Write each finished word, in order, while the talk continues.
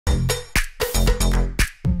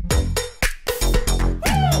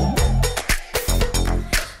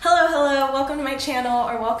channel,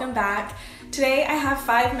 or welcome back. Today I have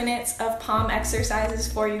 5 minutes of POM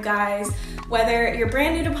exercises for you guys. Whether you're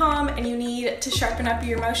brand new to POM and you need to sharpen up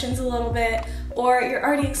your motions a little bit, or you're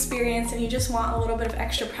already experienced and you just want a little bit of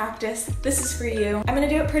extra practice, this is for you. I'm gonna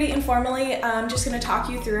do it pretty informally. I'm just gonna talk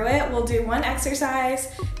you through it. We'll do one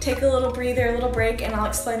exercise, take a little breather, a little break, and I'll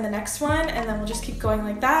explain the next one, and then we'll just keep going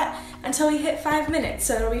like that until we hit 5 minutes.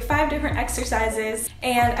 So it'll be 5 different exercises,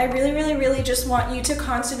 and I really just want you to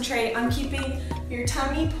concentrate on keeping your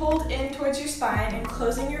tummy pulled in towards your spine and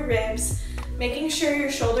closing your ribs, making sure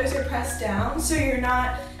your shoulders are pressed down so you're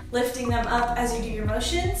not lifting them up as you do your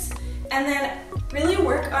motions, and then really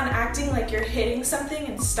work on acting like you're hitting something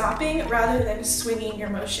and stopping rather than swinging your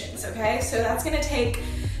motions, okay? So that's gonna take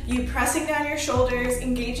you pressing down your shoulders,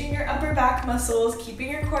 engaging your upper back muscles,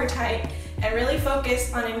 keeping your core tight, and really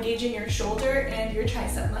focus on engaging your shoulder and your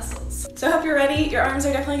tricep muscles. So I hope you're ready. Your arms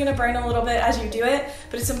are definitely gonna burn a little bit as you do it,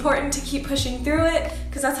 but it's important to keep pushing through it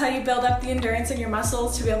because that's how you build up the endurance in your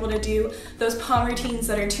muscles to be able to do those POM routines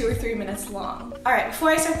that are 2 or 3 minutes long. All right, before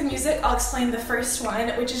I start the music, I'll explain the first one,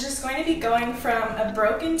 which is just going to be going from a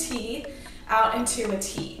broken T out into a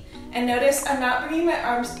T. And notice I'm not bringing my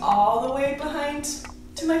arms all the way behind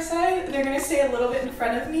to my side. They're gonna stay a little bit in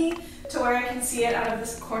front of me to where I can see it out of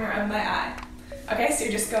this corner of my eye. Okay, so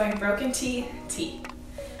you're just going broken T, T.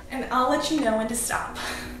 And I'll let you know when to stop.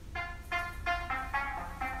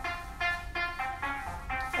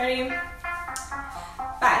 Ready?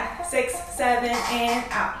 5, 6, 7, and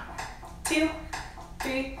out. 2,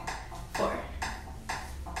 3, 4.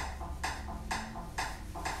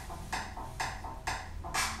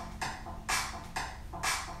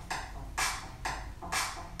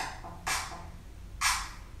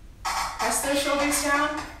 Press those shoulders down.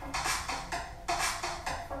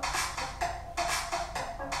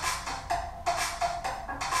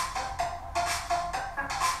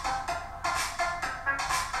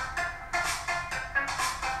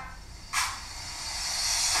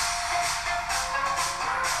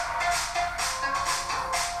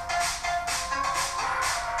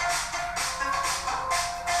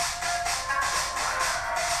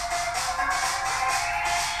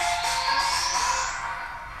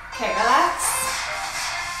 Okay, relax.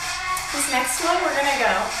 This next one, we're gonna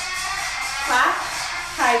go clap,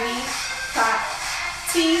 high V, clap,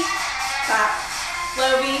 T, clap,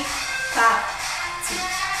 low V, clap, T.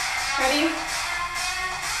 Ready?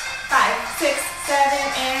 5, 6, 7,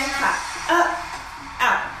 and clap. Up,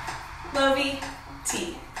 out, low V,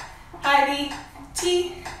 T. High V,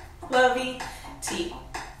 T, low V, T.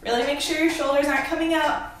 Really make sure your shoulders aren't coming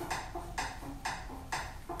out.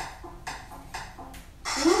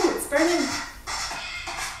 Ooh, it's burning.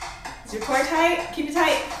 Is your core tight? Keep it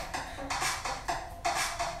tight.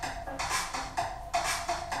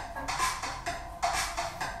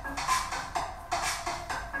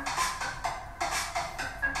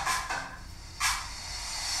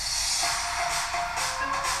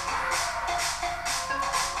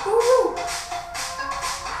 Woo!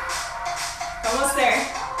 Almost there.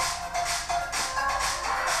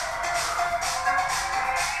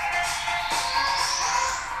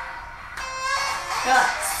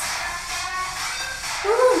 Relax.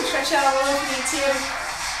 Woo, stretch out a little if you need to.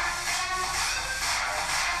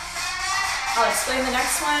 I'll explain the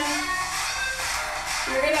next one.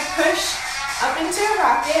 You're gonna push up into a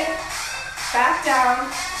rocket, back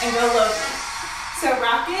down, and go low V. So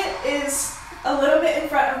rocket is a little bit in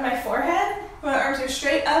front of my forehead. My arms are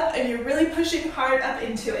straight up and you're really pushing hard up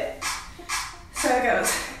into it. So it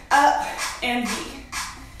goes up and V.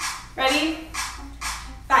 Ready?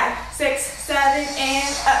 5, 6, 7,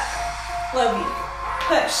 and up. Low V.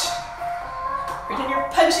 Push. Pretend you're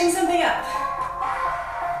punching something up.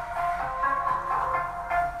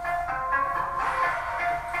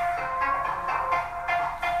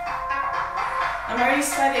 I'm already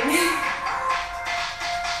sweating.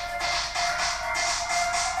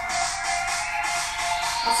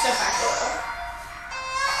 I'll step back a little.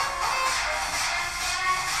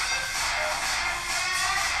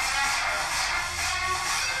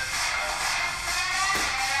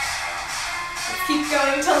 Keep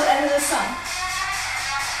going until the end of the sun.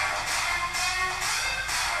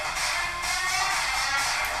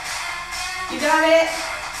 You got it?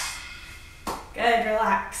 Good,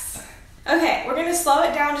 relax. Okay, we're gonna slow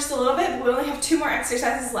it down just a little bit, but we only have 2 more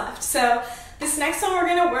exercises left. So this next one, we're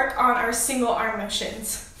gonna work on our single arm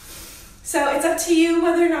motions. So it's up to you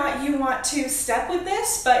whether or not you want to step with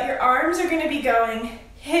this, but your arms are gonna be going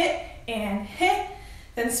hit and hit,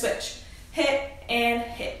 then switch. Hit and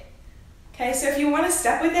hit. Okay, so if you want to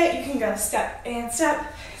step with it, you can go step and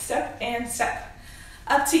step, step and step.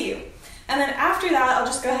 Up to you. And then after that, I'll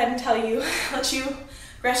just go ahead and tell you, let you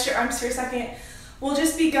rest your arms for a second. We'll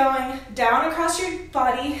just be going down across your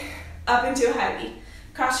body, up into a high V.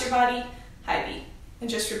 Across your body, high V. And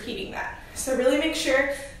just repeating that. So really make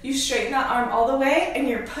sure you straighten that arm all the way and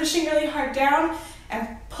you're pushing really hard down and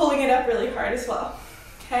pulling it up really hard as well.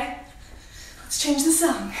 Okay? Let's change the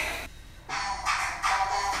song.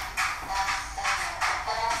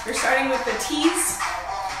 We're starting with the T's.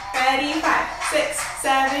 Ready? 5, 6,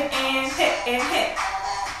 7, and hit, and hit.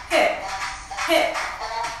 Hit, hit,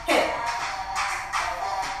 hit.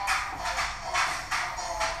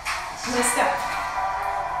 And then step.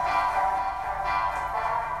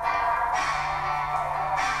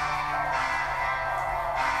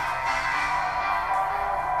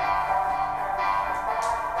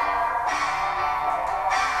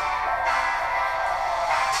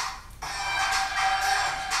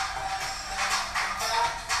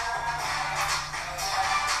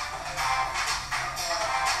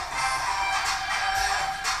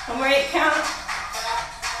 One more 8 count.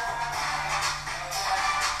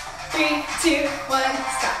 3, 2, 1,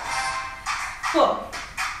 stop. Cool.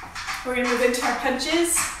 We're gonna move into our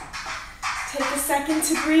punches. Take a second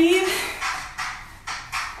to breathe.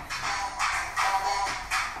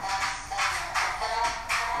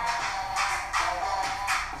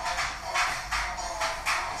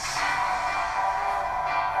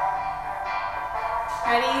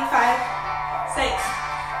 Ready? 5, 6,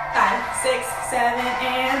 5, 6, 7,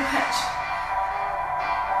 and punch.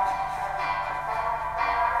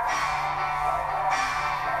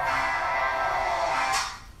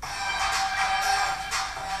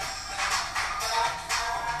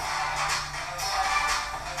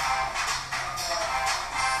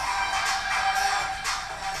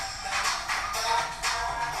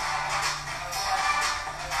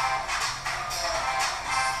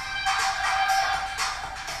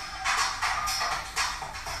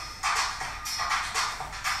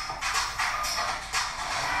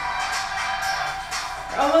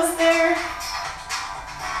 We're almost there.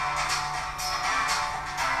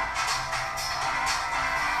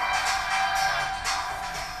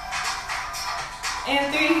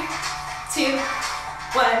 And 3, 2,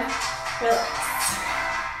 1, relax.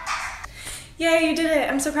 Yay, you did it.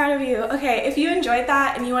 I'm so proud of you. Okay, if you enjoyed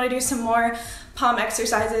that and you want to do some more POM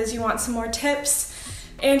exercises, you want some more tips,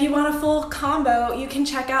 and you want a full combo, you can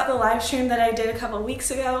check out the live stream that I did a couple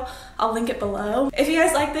weeks ago. I'll link it below. If you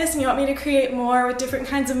guys like this and you want me to create more with different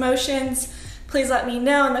kinds of motions, please let me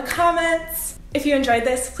know in the comments. If you enjoyed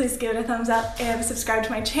this, please give it a thumbs up and subscribe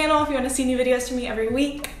to my channel if you want to see new videos from me every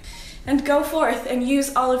week. And go forth and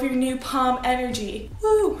use all of your new POM energy.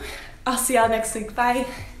 Woo! I'll see y'all next week. Bye.